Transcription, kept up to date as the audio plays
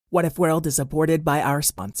What If World is supported by our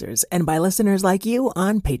sponsors and by listeners like you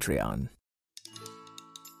on Patreon.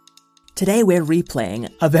 Today we're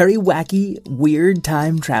replaying a very wacky, weird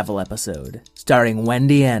time travel episode starring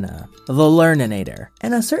Wendy Anna, the Learninator,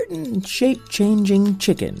 and a certain shape-changing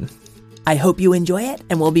chicken. I hope you enjoy it,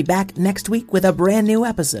 and we'll be back next week with a brand new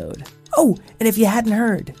episode. Oh, and if you hadn't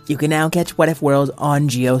heard, you can now catch What If World on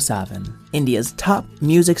JioSaavn, India's top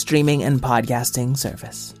music streaming and podcasting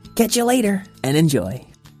service. Catch you later, and enjoy.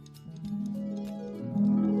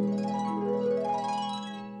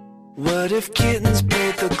 What if kittens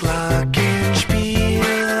played the glockenspiel?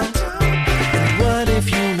 And what if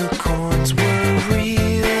unicorns were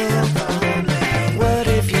real? What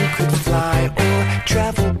if you could fly or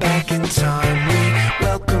travel back in time? We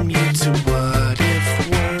welcome you to What If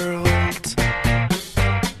World.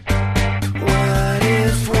 What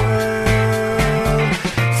If World?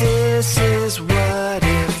 This is What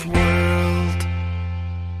If World.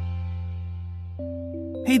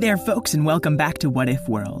 Hey there, folks, and welcome back to What If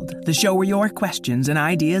World, the show where your questions and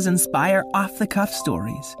ideas inspire off-the-cuff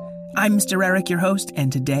stories. I'm Mr. Eric, your host,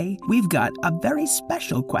 and today we've got a very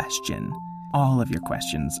special question. All of your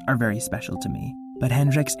questions are very special to me, but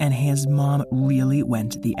Hendrix and his mom really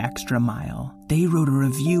went the extra mile. They wrote a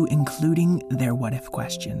review including their what if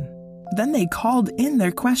question. Then they called in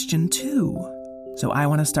their question too. So I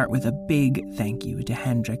want to start with a big thank you to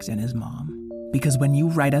Hendrix and his mom. Because when you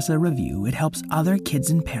write us a review, it helps other kids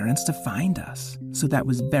and parents to find us. So that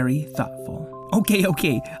was very thoughtful.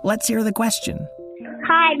 Okay, let's hear the question.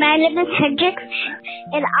 Hi, my name is Hendrix,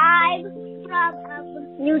 and I'm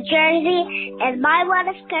from New Jersey, and my what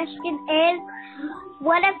if question is,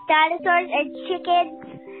 what if dinosaurs and chickens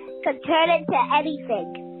could turn into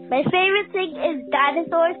anything? My favorite thing is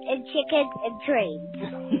dinosaurs and chickens and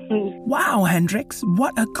trains. Wow, Hendrix,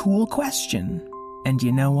 what a cool question. And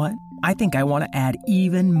you know what? I think I want to add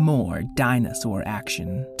even more dinosaur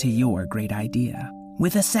action to your great idea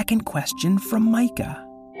with a second question from Micah.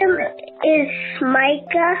 Is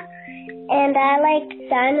Micah, and I like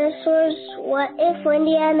dinosaurs. What if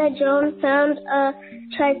Indiana Jones found a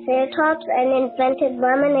Triceratops and invented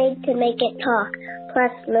lemonade to make it talk,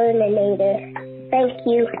 plus Learninator? Thank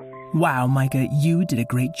you. Wow, Micah, you did a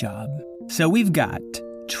great job. So we've got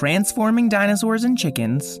transforming dinosaurs and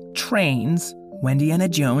chickens, trains, Wendiana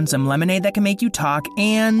Jones, some lemonade that can make you talk,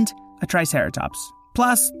 and a Triceratops,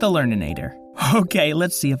 plus the Learninator. Okay,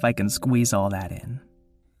 let's see if I can squeeze all that in.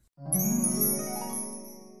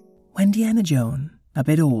 Wendiana Jones, a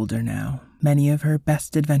bit older now, many of her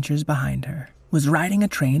best adventures behind her, was riding a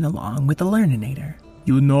train along with the Learninator.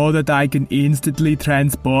 You know that I can instantly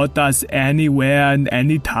transport us anywhere and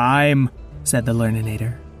anytime, said the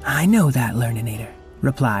Learninator. I know that, Learninator,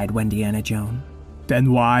 replied Wendiana Jones.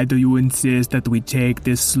 Then why do you insist that we take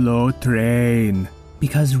this slow train?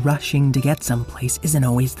 Because rushing to get someplace isn't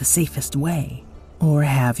always the safest way. Or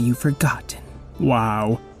have you forgotten?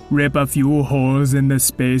 Wow, rip a few holes in the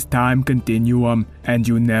space-time continuum and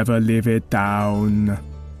you never live it down.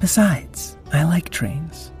 Besides, I like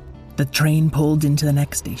trains. The train pulled into the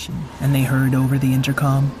next station, and they heard over the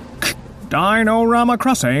intercom, Dino-Rama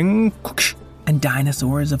Crossing! And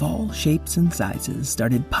dinosaurs of all shapes and sizes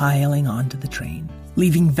started piling onto the train,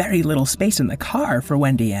 leaving very little space in the car for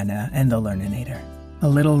Wendiana and the Learninator. A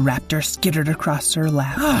little raptor skittered across her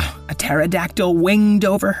lap, a pterodactyl winged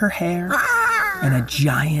over her hair, and a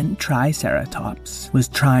giant triceratops was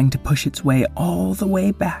trying to push its way all the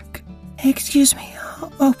way back. Excuse me.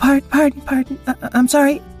 Oh, pardon. I'm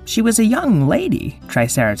sorry. She was a young lady.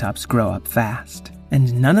 Triceratops grow up fast,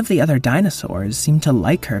 and none of the other dinosaurs seemed to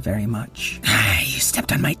like her very much. You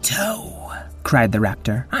stepped on my toe, cried the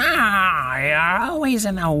raptor. You're always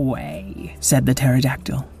in the way, said the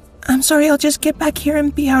pterodactyl. I'm sorry, I'll just get back here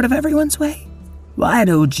and be out of everyone's way. Why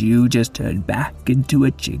don't you just turn back into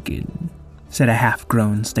a chicken, said a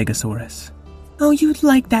half-grown stegosaurus. Oh, you'd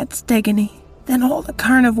like that, Stegony. Then all the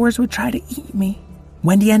carnivores would try to eat me.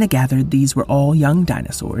 Wendiana gathered these were all young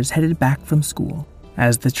dinosaurs headed back from school.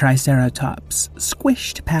 As the Triceratops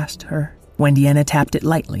squished past her, Wendiana tapped it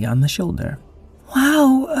lightly on the shoulder.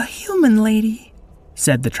 Wow, a human lady,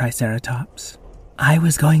 said the Triceratops. I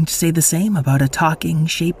was going to say the same about a talking,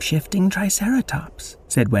 shape-shifting Triceratops,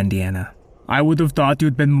 said Wendiana. I would have thought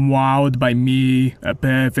you'd been wowed by me, a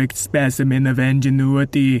perfect specimen of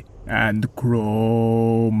ingenuity and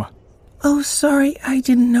chrome. Oh, sorry, I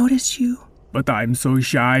didn't notice you. But I'm so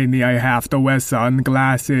shiny I have to wear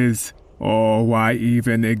sunglasses. Oh, why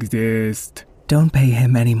even exist? Don't pay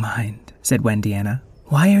him any mind, said Wendiana.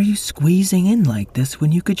 Why are you squeezing in like this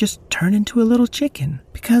when you could just turn into a little chicken?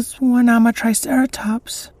 Because when I'm a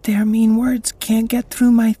Triceratops, their mean words can't get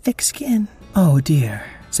through my thick skin. Oh dear,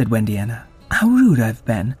 said Wendiana. How rude I've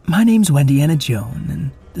been. My name's Wendiana Joan,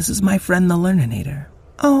 and this is my friend the Learninator.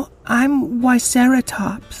 Oh, I'm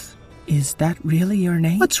Wyceratops. Is that really your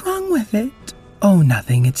name? What's wrong with it? Oh,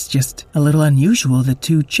 nothing. It's just a little unusual that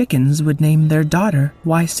two chickens would name their daughter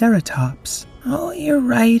Wyceratops. Oh, you're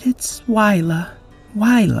right. It's Wyla.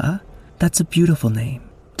 Wyla? That's a beautiful name.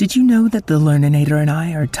 Did you know that the Learninator and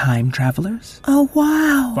I are time travelers? Oh,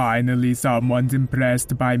 wow. Finally, someone's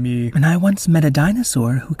impressed by me. And I once met a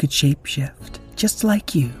dinosaur who could shapeshift, just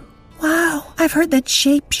like you. Wow, I've heard that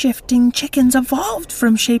shape-shifting chickens evolved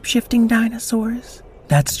from shape-shifting dinosaurs.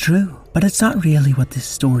 That's true, but it's not really what this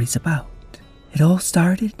story's about. It all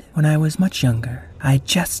started when I was much younger. I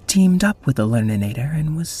just teamed up with the Learninator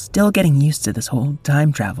and was still getting used to this whole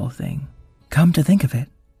time travel thing. Come to think of it,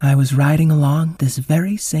 I was riding along this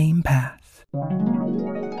very same path.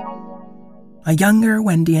 A younger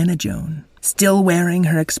Wendiana Joan, still wearing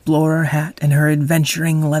her explorer hat and her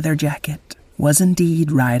adventuring leather jacket, was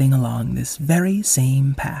indeed riding along this very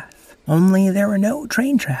same path. Only there were no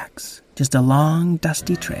train tracks, just a long,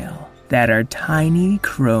 dusty trail that our tiny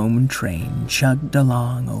chrome train chugged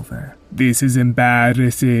along over. This is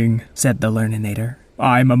embarrassing, said the Learninator.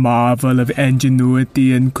 I'm a marvel of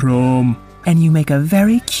ingenuity and chrome. And you make a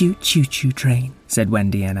very cute choo-choo train, said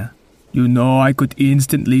Wendiana. You know I could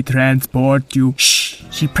instantly transport you. Shh!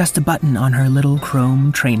 She pressed a button on her little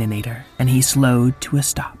chrome traininator, and he slowed to a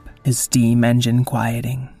stop, his steam engine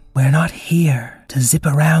quieting. We're not here to zip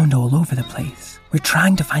around all over the place. We're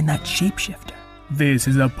trying to find that shapeshifter. This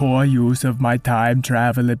is a poor use of my time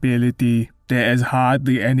travel ability. There is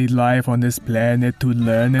hardly any life on this planet to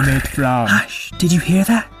learn it from. Hush! Did you hear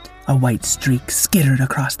that? A white streak skittered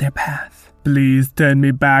across their path. Please turn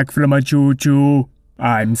me back from a choo-choo.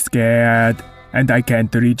 I'm scared, and I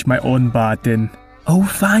can't reach my own button. Oh,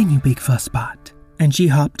 fine, you big fussbot. And she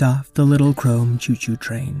hopped off the little chrome choo-choo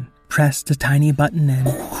train, pressed a tiny button, and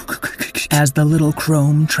as the little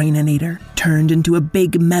chrome traininator turned into a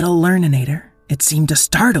big metal Learninator, it seemed to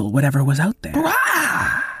startle whatever was out there.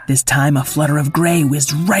 This time a flutter of gray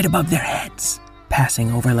whizzed right above their heads,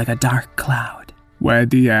 passing over like a dark cloud.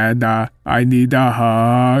 Wendiana, I need a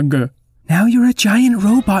hug. Now you're a giant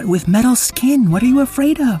robot with metal skin. What are you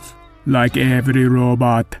afraid of? Like every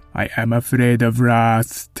robot, I am afraid of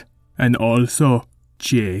rust. And also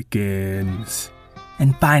chickens.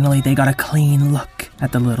 And finally they got a clean look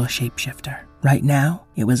at the little shapeshifter. Right now,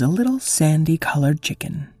 it was a little sandy-colored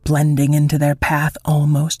chicken, blending into their path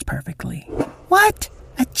almost perfectly. What?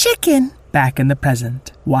 A chicken? Back in the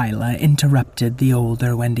present, Wyla interrupted the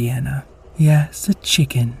older Wendiana. Yes, a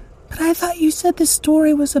chicken. But I thought you said the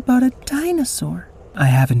story was about a dinosaur. I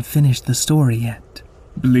haven't finished the story yet.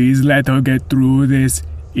 Please let her get through this.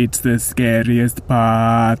 It's the scariest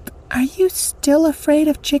part. Are you still afraid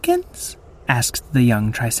of chickens? Asked the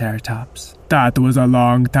young Triceratops. That was a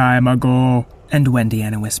long time ago. And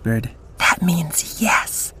Wendiana whispered, That means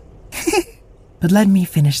yes. But let me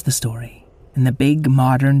finish the story. And the big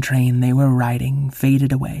modern train they were riding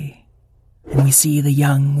faded away. And we see the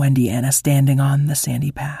young Wendiana standing on the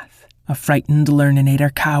sandy path. A frightened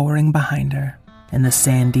Learninator cowering behind her, and the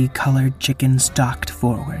sandy-colored chicken stalked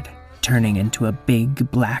forward, turning into a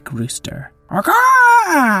big black rooster.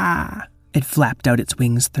 Arrgh! It flapped out its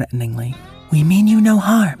wings threateningly. We mean you no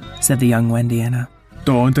harm, said the young Wendiana.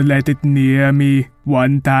 Don't let it near me.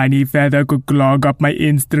 One tiny feather could clog up my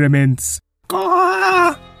instruments.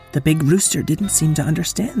 The big rooster didn't seem to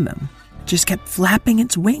understand them. It just kept flapping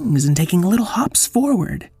its wings and taking little hops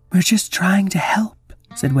forward. We're just trying to help,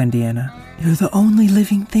 said Wendiana. You're the only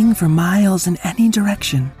living thing for miles in any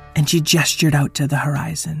direction. And she gestured out to the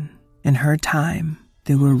horizon. In her time,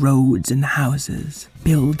 there were roads and houses,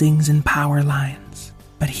 buildings and power lines.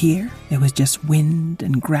 But here, it was just wind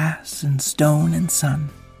and grass and stone and sun.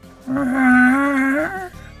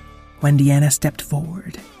 Wendiana stepped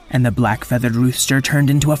forward, and the black-feathered rooster turned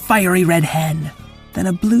into a fiery red hen, then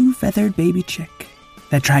a blue-feathered baby chick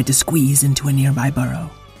that tried to squeeze into a nearby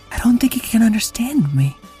burrow. I don't think it can understand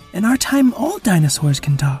me. In our time, all dinosaurs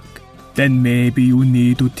can talk. Then maybe you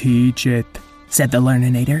need to teach it, said the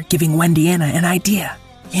Learninator, giving Wendiana an idea.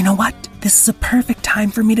 You know what? This is a perfect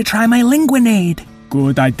time for me to try my Linguinade.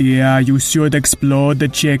 Good idea. You should explode the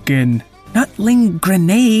chicken. Not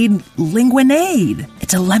Linguinade, Linguinade.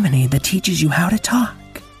 It's a lemonade that teaches you how to talk.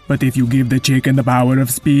 But if you give the chicken the power of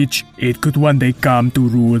speech, it could one day come to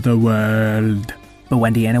rule the world. But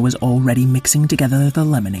Wendiana was already mixing together the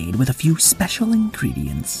lemonade with a few special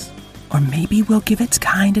ingredients. Or maybe we'll give its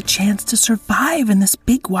kind a chance to survive in this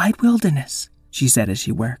big wide wilderness, she said as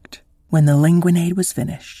she worked. When the Linguinade was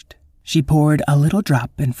finished, she poured a little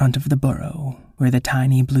drop in front of the burrow where the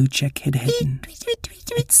tiny blue chick had hidden.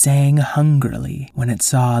 It sang hungrily when it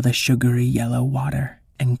saw the sugary yellow water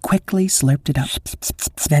and quickly slurped it up.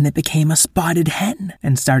 Then it became a spotted hen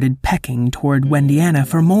and started pecking toward Wendiana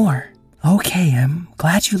for more. "Okay, I'm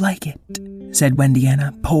glad you like it," said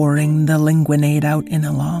Wendiana, pouring the linguinade out in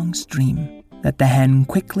a long stream that the hen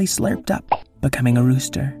quickly slurped up, becoming a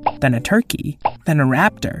rooster, then a turkey, then a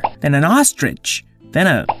raptor, then an ostrich, then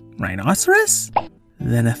a rhinoceros,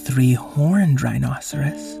 then a 3-horned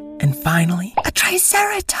rhinoceros, and finally a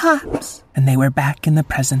triceratops. And they were back in the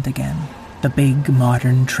present again, the big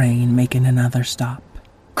modern train making another stop.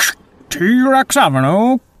 "T-Rex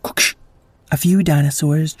Avenue." A few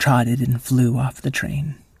dinosaurs trotted and flew off the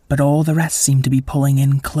train, but all the rest seemed to be pulling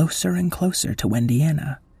in closer and closer to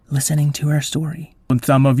Wendiana, listening to her story. "Would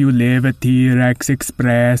some of you live at T-Rex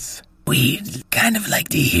Express?" "We'd kind of like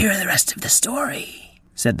to hear the rest of the story,"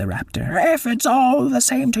 said the raptor. "If it's all the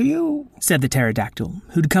same to you," said the pterodactyl,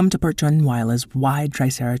 who'd come to perch on Wyla's wide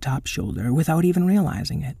triceratops shoulder without even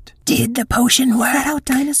realizing it. "Did the potion work? Is that how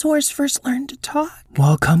dinosaurs first learned to talk?"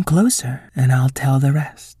 "Well, come closer, and I'll tell the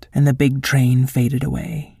rest." And the big train faded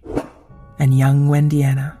away. And young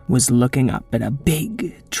Wendiana was looking up at a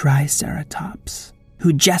big triceratops,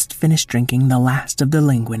 who just finished drinking the last of the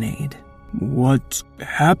linguinade. "What's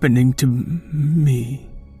happening to me?"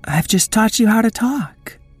 "I've just taught you how to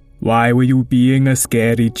talk." "Why were you being a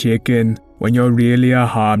scary chicken when you're really a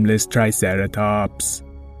harmless triceratops?"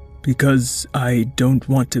 "Because I don't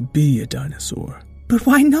want to be a dinosaur." "But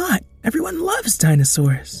why not? Everyone loves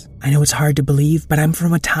dinosaurs." "I know it's hard to believe, but I'm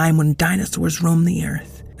from a time when dinosaurs roamed the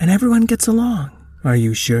earth, and everyone gets along." "Are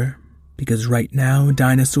you sure? Because right now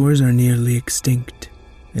dinosaurs are nearly extinct,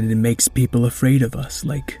 and it makes people afraid of us,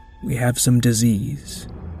 like we have some disease."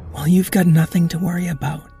 "Well, you've got nothing to worry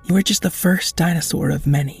about. You are just the first dinosaur of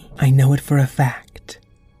many. I know it for a fact."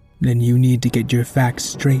 "Then you need to get your facts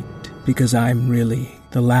straight, because I'm really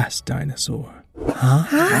the last dinosaur."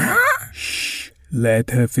 Huh? Shh. Let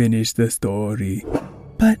her finish the story.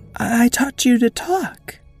 "But I taught you to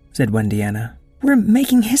talk," said Wendiana. "We're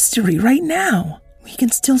making history right now. We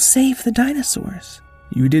can still save the dinosaurs."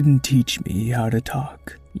 "You didn't teach me how to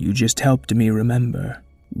talk. You just helped me remember.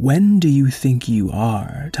 When do you think you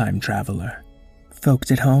are, time traveler?"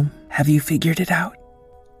 "Folks at home, have you figured it out?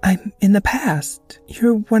 I'm in the past.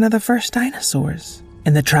 You're one of the first dinosaurs."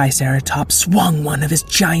 And the triceratops swung one of his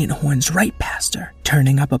giant horns right past her,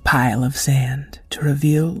 turning up a pile of sand to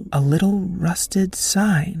reveal a little rusted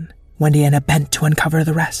sign. Wendiana bent to uncover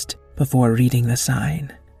the rest before reading the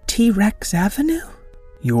sign. "T-Rex Avenue?"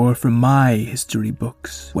 "You're from my history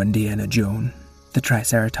books, Wendiana Joan," the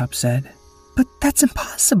triceratops said. "But that's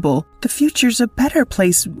impossible. The future's a better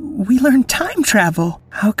place. We learned time travel.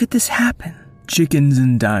 How could this happen?" "Chickens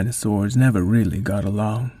and dinosaurs never really got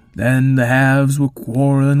along. Then the haves were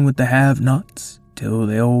quarreling with the have-nots, till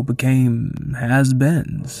they all became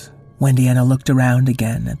has-beens." Wendiana looked around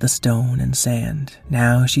again at the stone and sand.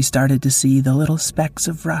 Now she started to see the little specks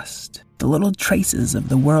of rust, the little traces of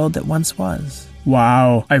the world that once was.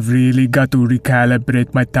 "Wow, I've really got to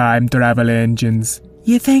recalibrate my time travel engines."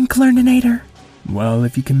 "You think, Learninator?" "Well,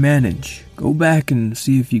 if you can manage, go back and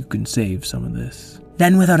see if you can save some of this."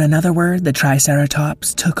 Then without another word, the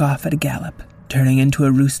triceratops took off at a gallop, turning into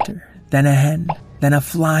a rooster, then a hen, then a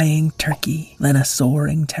flying turkey, then a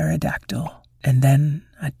soaring pterodactyl, and then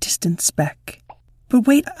a distant speck. "But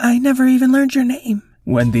wait, I never even learned your name."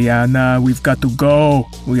 "Wendiana, we've got to go.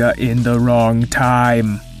 We are in the wrong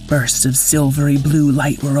time." Bursts of silvery blue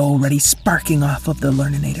light were already sparking off of the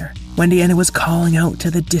Learninator. Wendiana was calling out to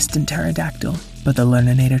the distant pterodactyl, but the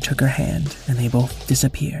Learninator took her hand, and they both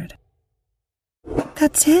disappeared.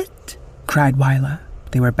 "That's it?" cried Wyla.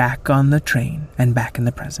 They were back on the train and back in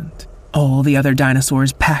the present. All the other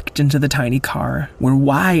dinosaurs packed into the tiny car were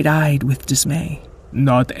wide-eyed with dismay.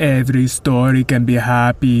 "Not every story can be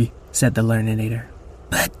happy," said the Learninator.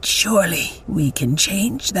 "But surely we can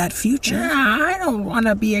change that future." "I don't want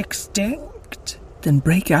to be extinct." "Then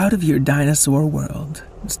break out of your dinosaur world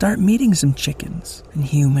and start meeting some chickens and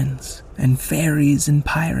humans and fairies and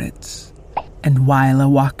pirates." And Wyla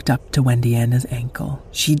walked up to Wendiana's ankle.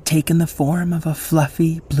 She'd taken the form of a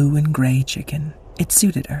fluffy blue and gray chicken. It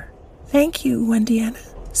suited her. "Thank you, Wendiana,"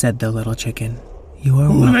 said the little chicken. "You're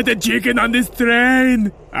welcome." "Who let the chicken on this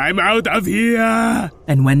train? I'm out of here!"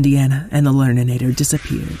 And Wendiana and the Learninator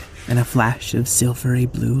disappeared in a flash of silvery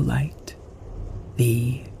blue light.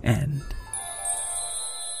 The end.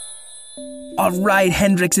 All right,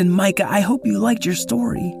 Hendrix and Micah, I hope you liked your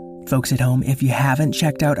story. Folks at home, if you haven't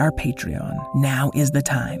checked out our Patreon, now is the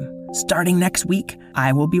time. Starting next week,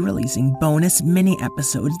 I will be releasing bonus mini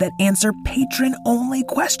episodes that answer patron-only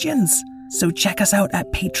questions. So check us out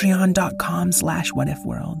at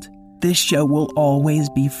patreon.com/whatifworld. This show will always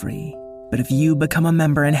be free. But if you become a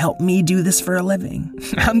member and help me do this for a living,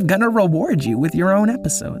 I'm gonna reward you with your own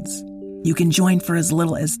episodes. You can join for as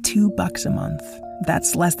little as $2 a month.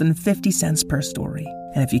 That's less than 50 cents per story.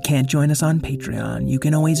 And if you can't join us on Patreon, you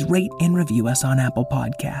can always rate and review us on Apple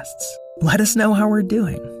Podcasts. Let us know how we're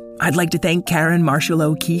doing. I'd like to thank Karen Marshall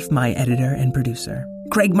O'Keefe, my editor and producer,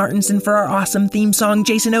 Craig Martinson for our awesome theme song,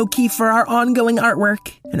 Jason O'Keefe for our ongoing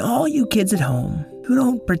artwork, and all you kids at home who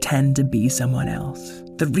don't pretend to be someone else.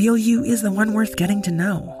 The real you is the one worth getting to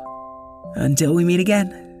know. Until we meet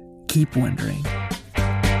again, keep wondering.